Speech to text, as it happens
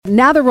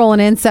Now they're rolling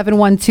in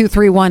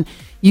 71231.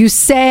 You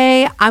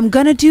say, I'm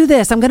going to do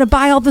this. I'm going to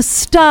buy all the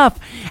stuff.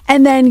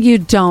 And then you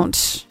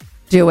don't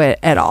do it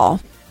at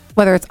all.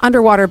 Whether it's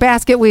underwater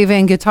basket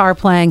weaving, guitar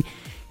playing.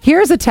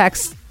 Here's a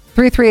text,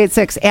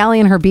 3386, Allie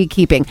and her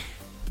beekeeping.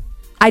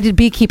 I did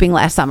beekeeping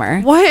last summer.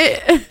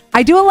 What?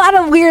 I do a lot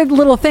of weird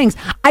little things.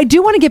 I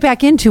do want to get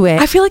back into it.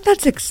 I feel like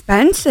that's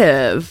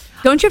expensive.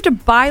 Don't you have to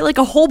buy like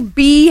a whole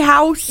bee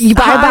house? You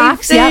buy a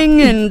box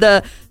thing and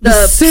the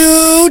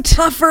suit,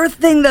 puffer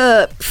thing,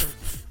 the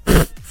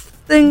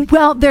thing.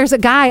 Well, there's a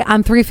guy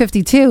on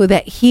 352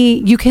 that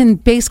you can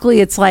basically,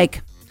 it's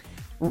like,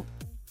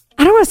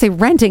 I don't want to say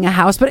renting a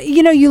house, but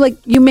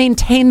you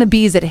maintain the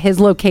bees at his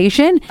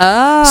location.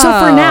 Oh. So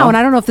for now, and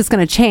I don't know if this is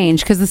going to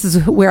change because this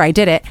is where I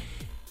did it.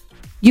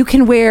 You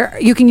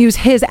can use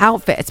his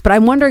outfits, but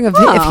I'm wondering if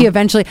he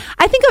eventually,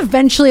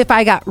 if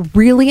I got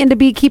really into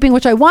beekeeping,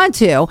 which I want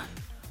to,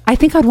 I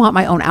think I'd want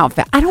my own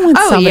outfit. I don't want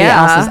somebody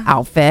else's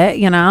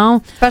outfit,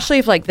 Especially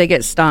if like they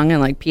get stung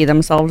and like pee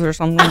themselves or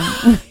something.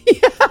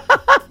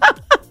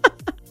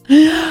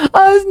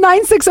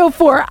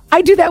 9604.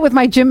 I do that with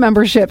my gym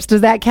memberships.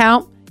 Does that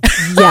count?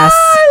 Yes.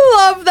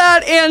 I love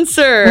that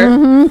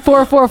answer.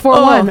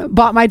 4441.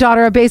 Bought my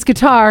daughter a bass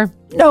guitar.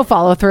 No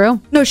follow through.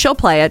 No, she'll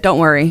play it. Don't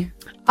worry.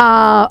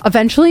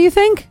 Eventually, you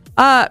think?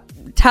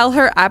 Tell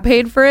her I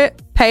paid for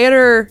it. Pay it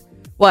or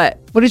what?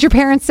 What did your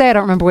parents say? I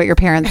don't remember what your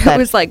parents said. It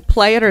was like,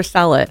 play it or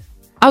sell it.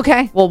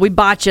 Okay. Well, we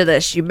bought you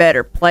this. You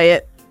better play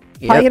it.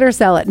 Play it or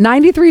sell it.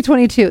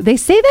 9322. They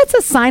say that's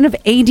a sign of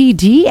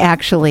ADD,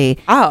 actually.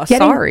 Oh,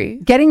 sorry.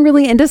 Getting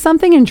really into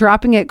something and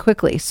dropping it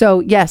quickly. So,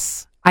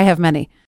 yes, I have many.